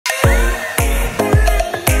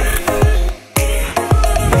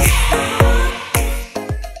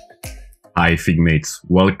Hi Figmates,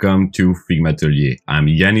 welcome to Figmatelier. I'm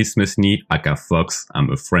Yanis Mesny, aka Fox. I'm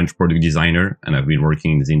a French product designer and I've been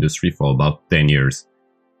working in this industry for about 10 years.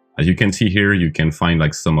 As you can see here, you can find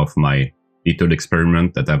like some of my little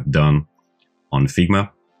experiments that I've done on Figma,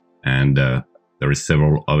 and there is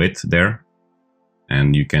several of it there.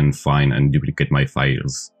 And you can find and duplicate my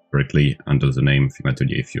files directly under the name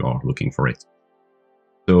Figmatelier if you are looking for it.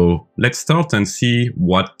 So let's start and see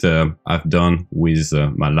what I've done with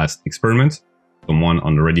my last experiment. Someone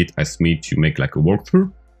on Reddit asked me to make like a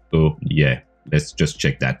walkthrough. So yeah, let's just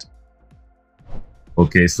check that.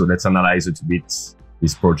 Okay, so let's analyze a bit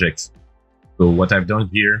this project. So what I've done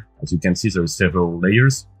here, as you can see, there are several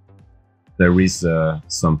layers. There is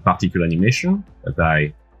some particle animation that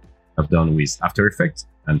I have done with After Effects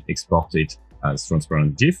and exported as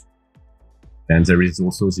transparent GIF. And there is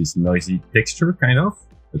also this noisy texture kind of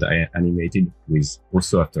that I animated with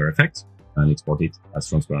also After Effects and exported as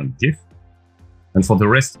transparent GIF. And for the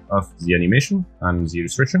rest of the animation and the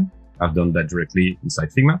illustration, I've done that directly inside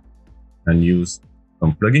Figma and used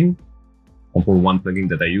some plugin. For example, one plugin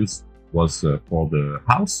that I used was for the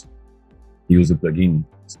house. I used the plugin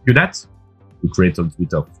That to create a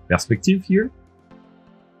bit of perspective here.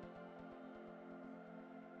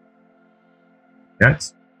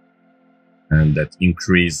 And that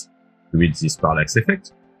increase with this parallax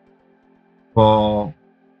effect.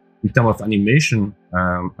 In terms of animation,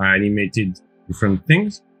 I animated different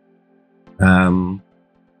things. I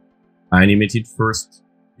animated first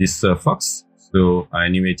this fox. So I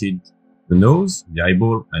animated the nose, the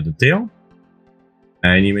eyeball, and the tail.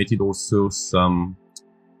 I animated also some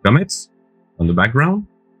comets on the background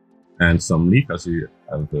and some leaves, as you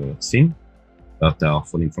have seen, that are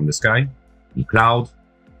falling from the sky, and cloud.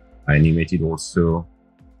 I animated also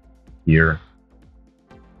here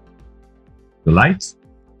the light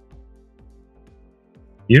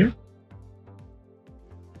here,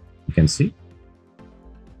 you can see,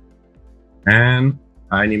 and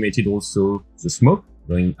I animated also the smoke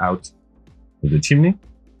going out of the chimney.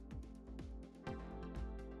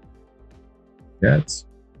 But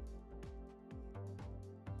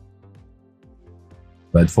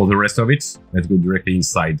for the rest of it, let's go directly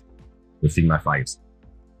inside the Figma files.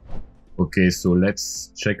 Okay, so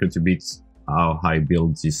let's check a little bit how I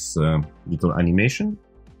build this little animation.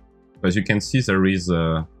 As you can see, there is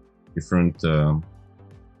a different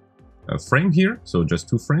frame here, so just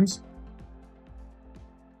 2 frames.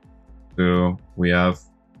 So we have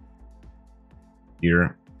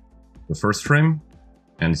here the first frame,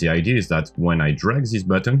 and the idea is that when I drag this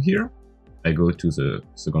button here, I go to the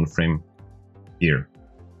second frame here.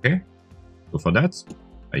 Okay, so for that,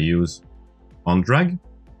 I use onDrag,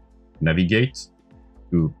 navigate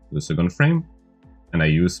to the second frame, and I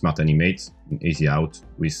use Smart Animate and Easy Out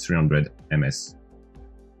with 300 ms.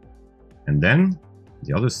 And then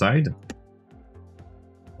the other side,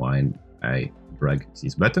 when I drag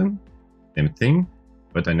this button, same thing,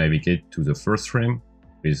 but I navigate to the first frame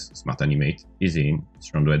with Smart Animate Easy In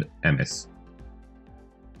 300 ms.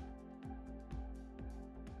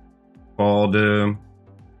 For the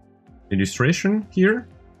illustration here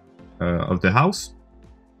of the house,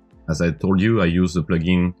 as I told you, I use the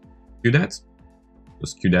plugin That.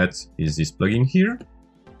 So That is this plugin here.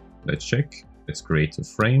 Let's check. Let's create a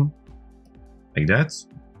frame like that.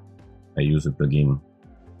 I use the plugin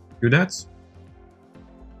That.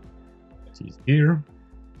 That is here.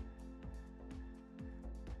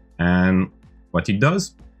 And what it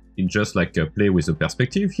does, it just like play with the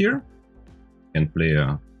perspective here. You can play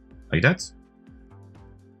like that.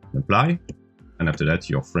 Apply. And after that,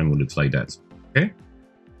 your frame will look like that. Okay.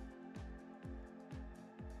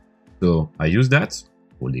 So I use that,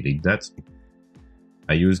 we'll delete that.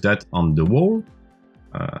 I use that on the wall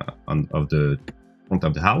of the front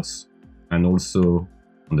of the house, and also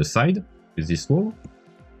on the side with this wall.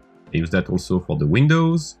 I use that also for the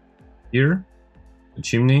windows here, the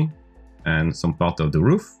chimney, and some part of the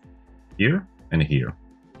roof here and here.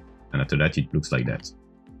 And after that, it looks like that.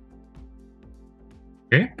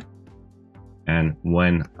 Okay. And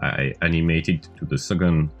when I animate it to the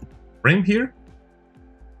second frame here,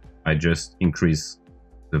 I just increase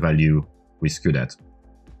the value with That.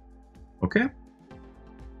 Okay.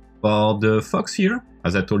 For the fox here,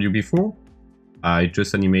 as I told you before, I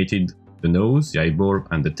just animated the nose, the eyeball,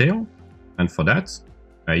 and the tail. And for that,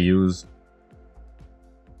 I use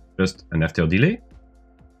just an after delay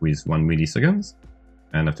with 1 millisecond.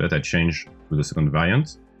 And after that, I change to the second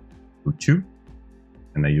variant to 2.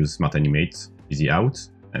 And I use Smart Animate, Easy Out,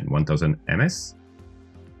 and 1000 ms.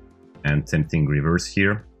 And same thing reverse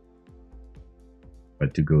here.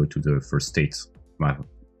 But to go to the first state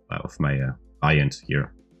of my variant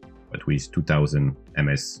here. but with 2000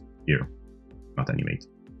 ms here, not animate.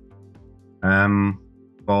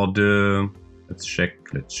 For the, let's check.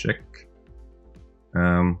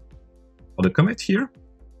 For the comet here,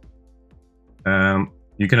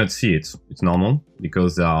 you cannot see it. It's normal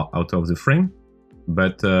because they are out of the frame,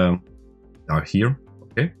 but they are here,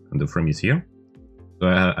 okay, and the frame is here. So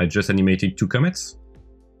I just animated 2 comets,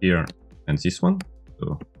 here and this one.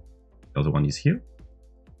 So the other one is here.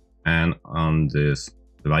 And on this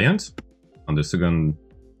variant, on the second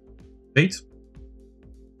state,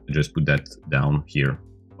 I just put that down here,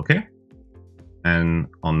 okay? And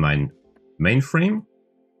on my main frame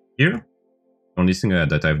here, the only thing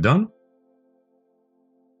that I've done,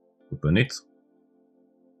 open it.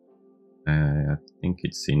 I think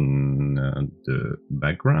it's in the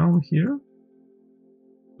background here.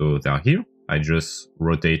 So they are here. I just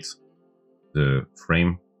rotate the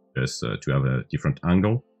frame just to have a different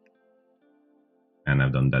angle. And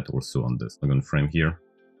I've done that also on the second frame here.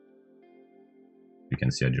 You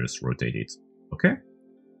can see I just rotate it. Okay.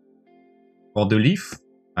 For the leaf,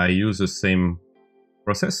 I use the same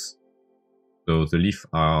process. So the leaf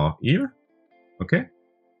are here. Okay.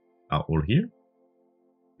 Are all here.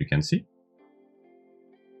 You can see.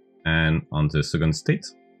 And on the second state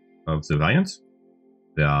of the variant,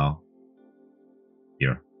 they are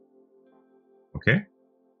here. Okay.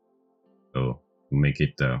 So to make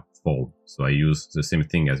it fall. So I use the same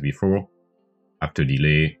thing as before. After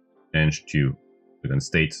delay, change to second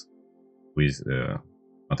state with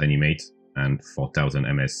not animate and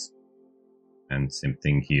 4000 ms. And same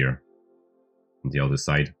thing here on the other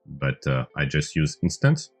side. But I just use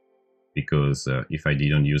instant because if I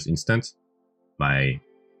didn't use instant, my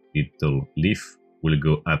little leaf will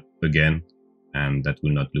go up again and that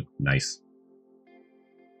will not look nice.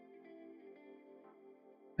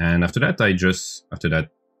 And after that,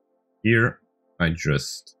 here, I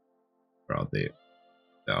just, where are they?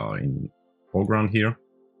 They are in foreground here.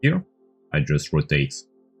 Here, I just rotate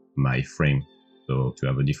my frame so to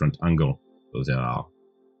have a different angle. So they are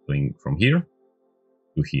going from here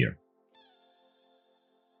to here.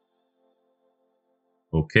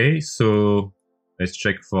 Okay, so let's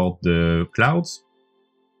check for the clouds.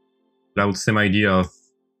 Clouds, same idea of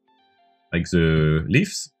like the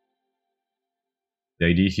leaves. The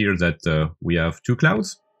idea here that we have 2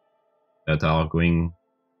 clouds that are going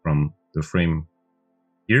from the frame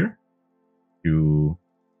here to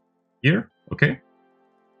here, okay?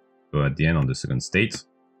 So at the end on the second state,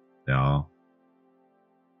 they are,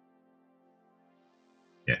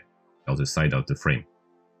 yeah, the other side of the frame.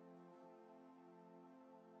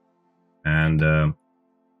 And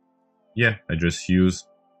yeah, I just use,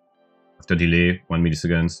 after delay, 1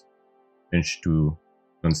 millisecond, change to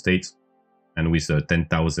second state, and with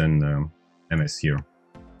 10,000 ms here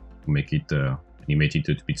to make it animated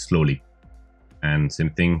a bit slowly. And same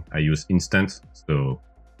thing, I use instant, so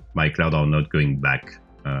my clouds are not going back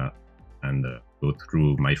and go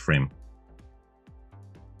through my frame.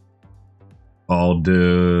 For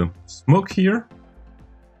the smoke here,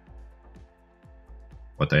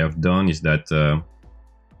 what I have done is that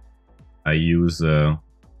I use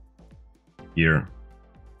here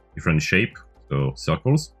different shape, so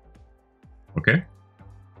circles. Okay,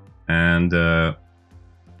 and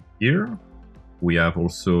here we have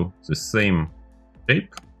also the same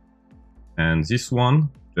shape, and this one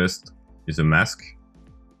just is a mask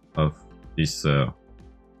of this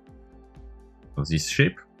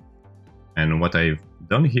shape. And what I've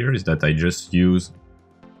done here is that I just use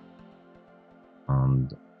on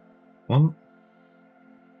one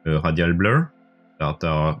the Radial Blur that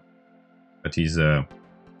is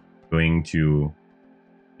going to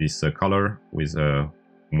this color with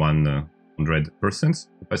 100%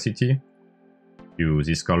 opacity to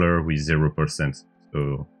this color with 0%.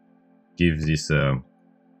 So give this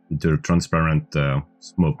little transparent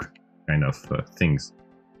smoke kind of things.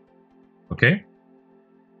 Okay.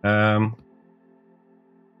 What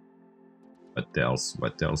else?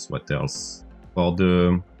 For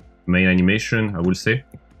the main animation, I will say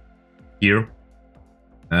here.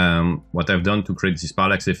 What I've done to create this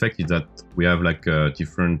parallax effect is that we have like a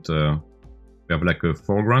different, we have like a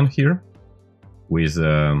foreground here with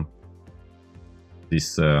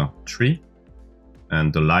this tree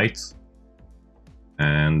and the light,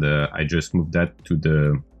 and I just moved that to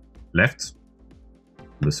the left,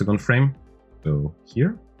 the second frame, so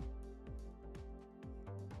here,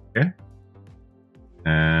 okay,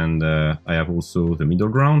 and I have also the middle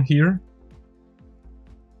ground here,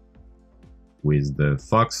 with the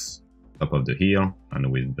fox on top of the hill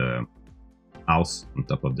and with the house on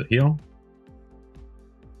top of the hill.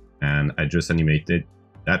 And I just animated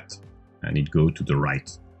that and it go to the right.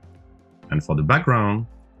 And for the background,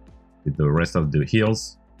 with the rest of the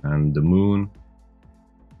hills and the moon,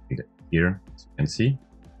 here, as you can see,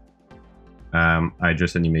 I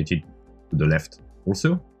just animated to the left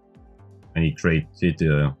also, and it created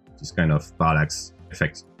this kind of parallax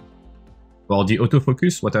effect. For the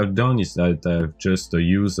autofocus, what I've done is that I've just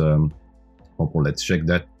used, let's check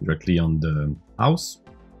that directly on the house,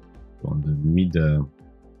 on the mid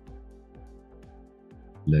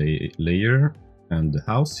layer and the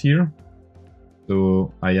house here.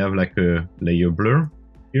 So I have like a layer blur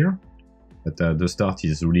here, but the start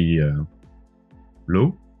is really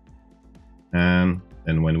low. And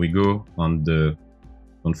then when we go on the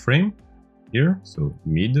frame here, so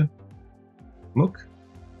mid smoke,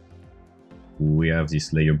 we have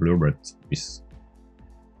this layer blur, but with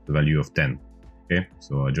the value of 10. Okay,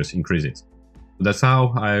 so I just increase it. So that's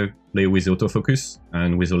how I play with autofocus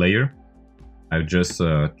and with a layer. I've just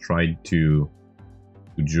tried to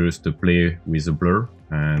just play with a blur,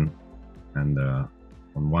 and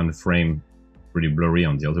on one frame pretty blurry,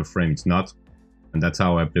 on the other frame it's not, and that's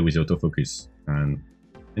how I play with autofocus. And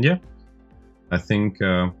yeah, I think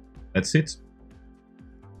that's it.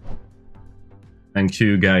 Thank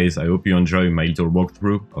you guys, I hope you enjoy my little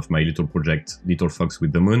walkthrough of my little project, Little Fox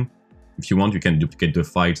with the Moon. If you want, you can duplicate the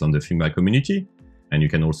files on the Figma community, and you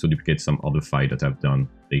can also duplicate some other file that I've done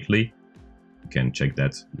lately. You can check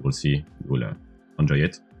that, you will see, you will enjoy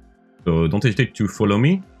it. So don't hesitate to follow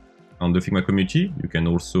me on the Figma community. You can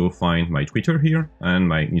also find my Twitter here and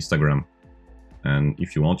my Instagram. And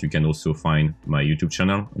if you want, you can also find my YouTube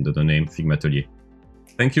channel under the name Figmatelier.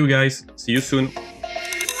 Thank you guys, see you soon.